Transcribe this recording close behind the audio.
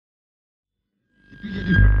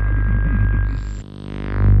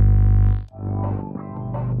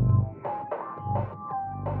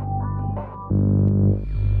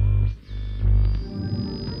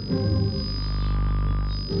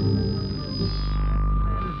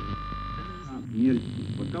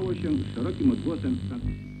Spotkało się z szerokim odgłosem.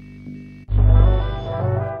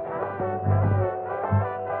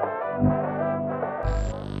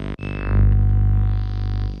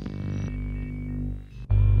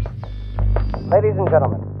 Ladies and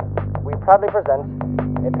gentlemen, we proudly present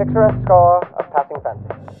a picturesque score of Passing Fancy.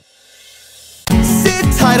 Sit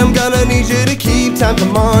tight, I'm gonna need you to keep time.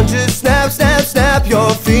 Come on, just snap, snap, snap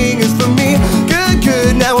your fingers for me. Good,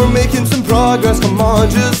 good, now we're making some progress. Come on,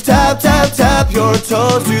 just tap, tap, tap your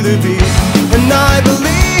toes to the beat. And I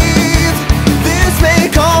believe this may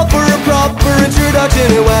call for a proper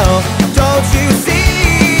introduction. Well, don't you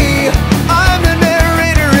see, I'm the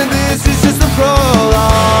narrator and this is just the prologue.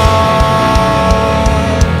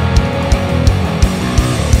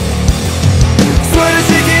 Swear to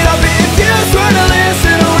shake it up if you swear to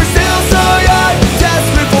listen. We're still so young,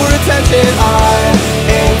 desperate for attention. I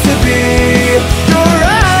aim to be your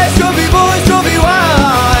eyes, trophy boys, trophy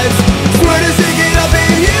wives. Swear to shake it up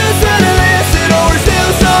if you swear to listen. We're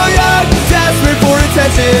still so young, desperate for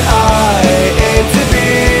attention. I aim to be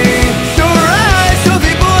your eyes,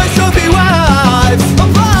 trophy boys, trophy wives.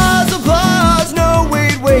 Applause, applause, no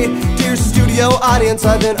wait, wait. Dear studio audience,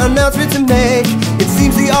 I've an announcement to make. It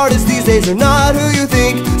seems the artists these days are not who you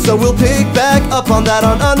think, so we'll pick back up on that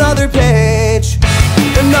on another page.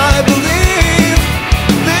 And I believe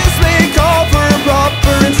this may call for a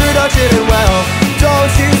proper introduction. And